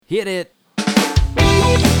Hit it!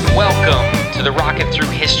 Welcome to the Rockin' Through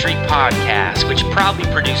History podcast, which proudly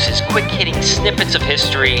produces quick-hitting snippets of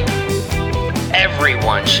history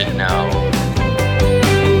everyone should know.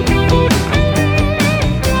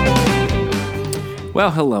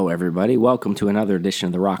 Well, hello everybody. Welcome to another edition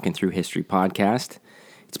of the Rockin' Through History podcast.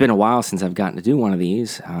 It's been a while since I've gotten to do one of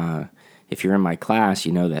these. If you're in my class,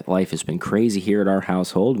 you know that life has been crazy here at our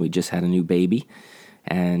household. We just had a new baby,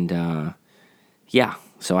 and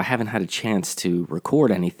so I haven't had a chance to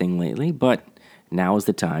record anything lately, but now is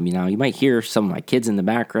the time. You might hear some of my kids in the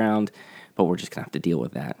background, but we're just going to have to deal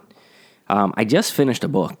with that. I just finished a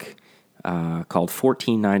book called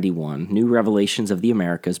 1491, New Revelations of the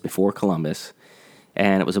Americas Before Columbus,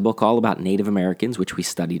 and it was a book all about Native Americans, which we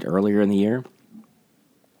studied earlier in the year.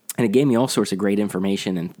 And it gave me all sorts of great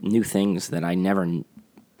information and new things that I never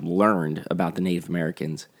learned about the Native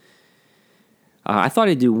Americans. I thought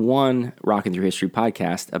I'd do one Rockin' Through History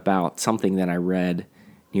podcast about something that I read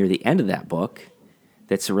near the end of that book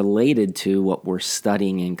that's related to what we're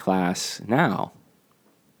studying in class now.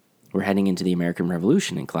 We're heading into the American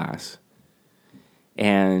Revolution in class.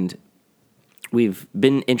 And we've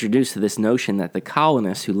been introduced to this notion that the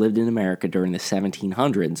colonists who lived in America during the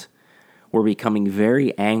 1700s were becoming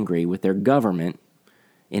very angry with their government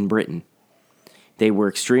in Britain. They were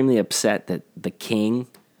extremely upset that the king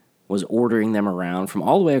was ordering them around from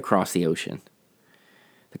all the way across the ocean.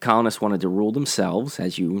 The colonists wanted to rule themselves,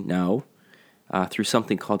 as you know, through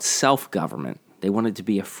something called self-government. They wanted to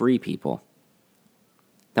be a free people.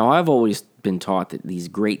 Now, I've always been taught that these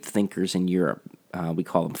great thinkers in Europe, we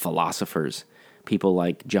call them philosophers, people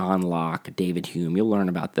like John Locke, David Hume, you'll learn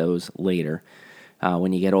about those later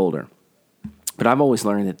when you get older. But I've always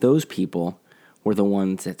learned that those people were the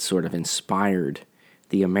ones that sort of inspired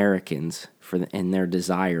the Americans in their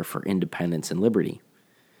desire for independence and liberty.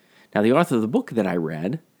 Now, the author of the book that I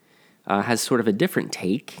read has sort of a different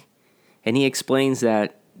take, and he explains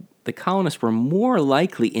that the colonists were more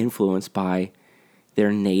likely influenced by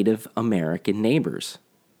their Native American neighbors.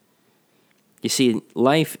 You see,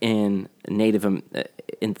 life for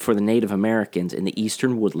the Native Americans in the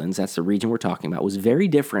eastern woodlands, that's the region we're talking about, was very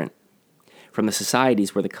different from the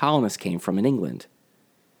societies where the colonists came from in England.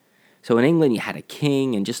 So in England, you had a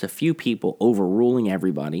king and just a few people overruling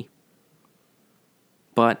everybody.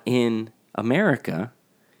 But in America,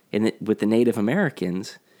 with the Native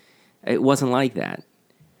Americans, it wasn't like that.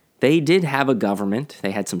 They did have a government. They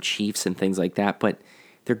had some chiefs and things like that, but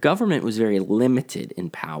their government was very limited in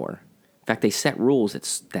power. In fact, they set rules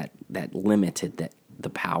that limited the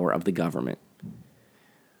power of the government.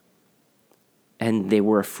 And they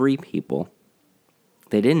were a free people.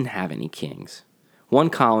 They didn't have any kings. One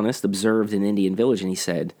colonist observed an Indian village and he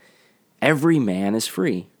said, "Every man is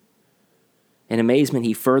free." In amazement,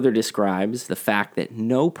 he further describes the fact that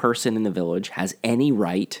no person in the village has any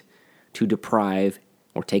right to deprive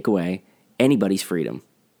or take away anybody's freedom.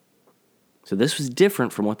 So this was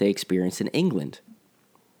different from what they experienced in England.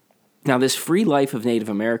 Now, this free life of Native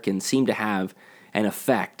Americans seemed to have an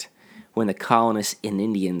effect when the colonists and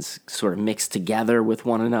Indians sort of mixed together with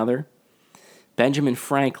one another. Benjamin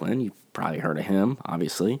Franklin, you've probably heard of him,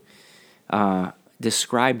 obviously,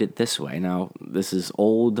 described it this way. Now, this is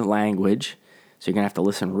old language, so you're going to have to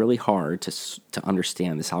listen really hard to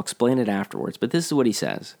understand this. I'll explain it afterwards, but this is what he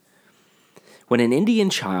says. "When an Indian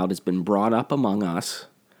child has been brought up among us,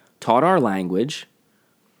 taught our language,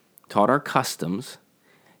 taught our customs,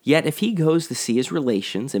 yet if he goes to see his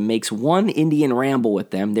relations and makes one Indian ramble with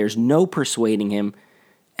them, there's no persuading him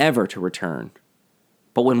ever to return.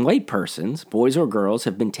 But when white persons, boys or girls,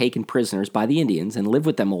 have been taken prisoners by the Indians and live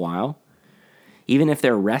with them a while, even if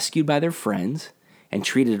they're rescued by their friends and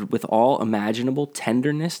treated with all imaginable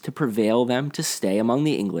tenderness to prevail them to stay among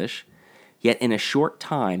the English, yet in a short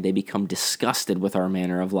time they become disgusted with our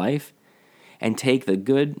manner of life and take the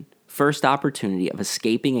good first opportunity of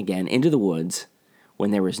escaping again into the woods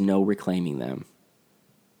when there is no reclaiming them."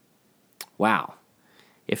 Wow.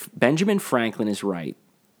 If Benjamin Franklin is right,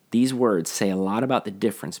 these words say a lot about the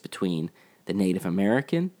difference between the Native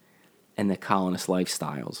American and the colonist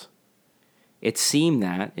lifestyles. It seemed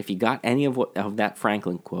that, if you got any of that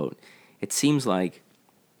Franklin quote, it seems like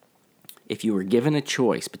if you were given a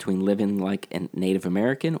choice between living like a Native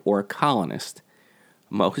American or a colonist,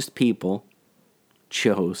 most people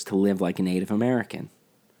chose to live like a Native American.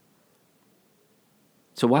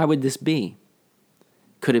 So why would this be?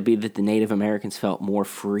 Could it be that the Native Americans felt more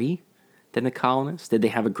free than the colonists? Did they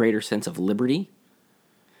have a greater sense of liberty?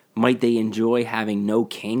 Might they enjoy having no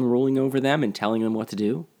king ruling over them and telling them what to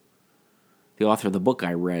do? The author of the book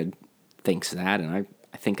I read thinks that, and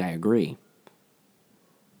I think I agree.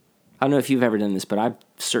 I don't know if you've ever done this, but I've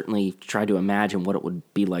certainly tried to imagine what it would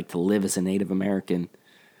be like to live as a Native American.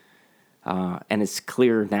 And it's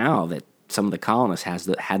clear now that some of the colonists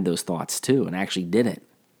had those thoughts too and actually did it.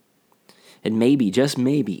 And maybe, just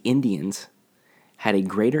maybe, Indians had a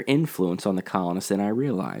greater influence on the colonists than I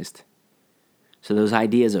realized. So those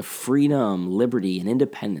ideas of freedom, liberty, and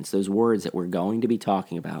independence, those words that we're going to be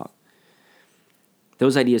talking about,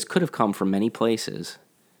 those ideas could have come from many places,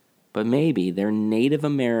 but maybe their Native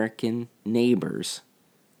American neighbors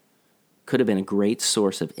could have been a great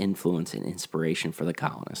source of influence and inspiration for the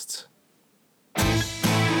colonists.